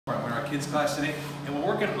kids class today, and we're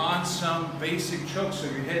working on some basic chokes. So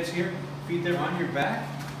your head's here, feet there on your back.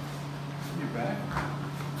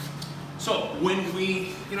 So when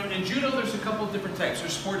we, in judo, there's a couple of different types.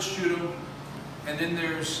 There's sports judo, and then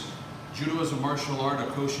there's judo as a martial art,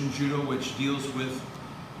 a Koshin judo, which deals with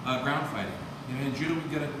ground fighting. In judo,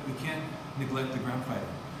 we can't neglect the ground fighting.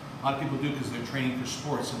 A lot of people do because they're training for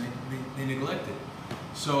sports, and they neglect it.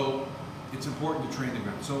 So it's important to train the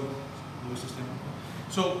ground. So Lewis is standing.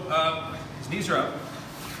 So his knees are up.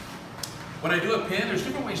 When I do a pin, there's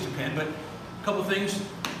different ways to pin, but a couple things.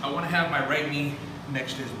 I want to have my right knee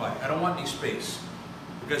next to his body. I don't want any space,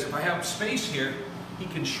 because if I have space here, he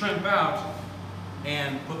can shrimp out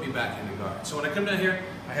and put me back into guard. So when I come down here,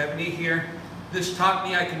 I have a knee here. This top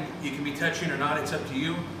knee, you can be touching or not. It's up to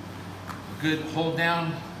you. Good. Hold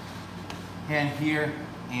down. Hand here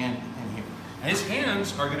and here. And his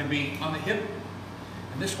hands are going to be on the hip,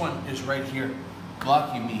 and this one is right here,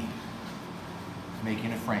 blocking me,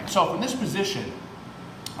 making a frame. So from this position,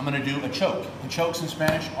 I'm going to do a choke. And chokes in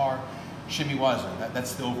Spanish are shimiwaza.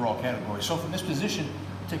 That's the overall category. So from this position,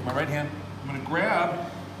 take my right hand. I'm going to grab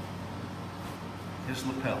his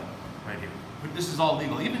lapel right here. This is all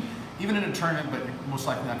legal, even in a tournament, but you're most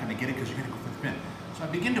likely not going to get it because you're going to go for the pin. So I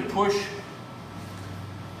begin to push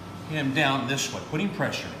him down this way, putting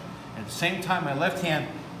pressure. At the same time, my left hand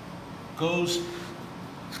goes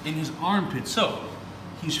in his armpit. So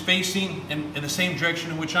he's facing in the same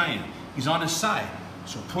direction in which I am. He's on his side.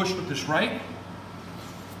 So push with this right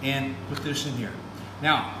and put this in here.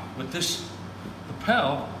 Now, with this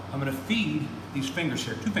lapel, I'm going to feed these fingers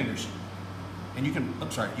here, 2 fingers. And you can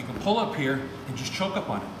pull up here and just choke up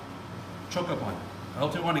on it. Choke up on it. I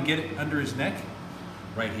ultimately want to get it under his neck,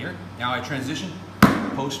 right here. Now I transition,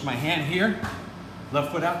 post my hand here,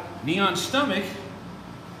 left foot out, knee on stomach,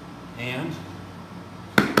 and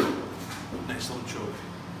nice little choke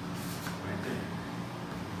right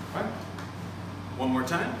there. All right. One more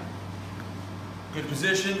time. Good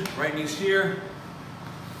position. Right knee's here.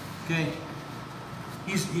 Okay.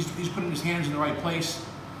 He's putting his hands in the right place,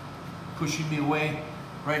 pushing me away.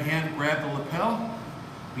 Right hand, grab the lapel,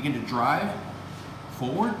 begin to drive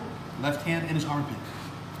forward. Left hand in his armpit,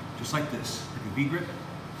 just like this, like a V grip.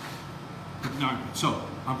 So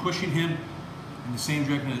I'm pushing him in the same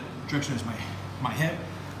direction as my head.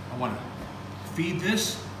 I want to feed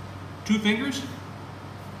this. 2 fingers.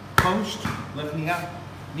 Post, left knee out,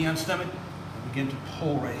 knee on stomach, and begin to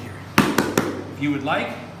pull right here. If you would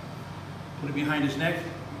like, put it behind his neck.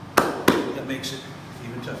 That makes it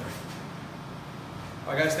even tougher.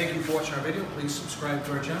 All right, guys, thank you for watching our video. Please subscribe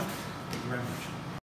to our channel. Thank you very much.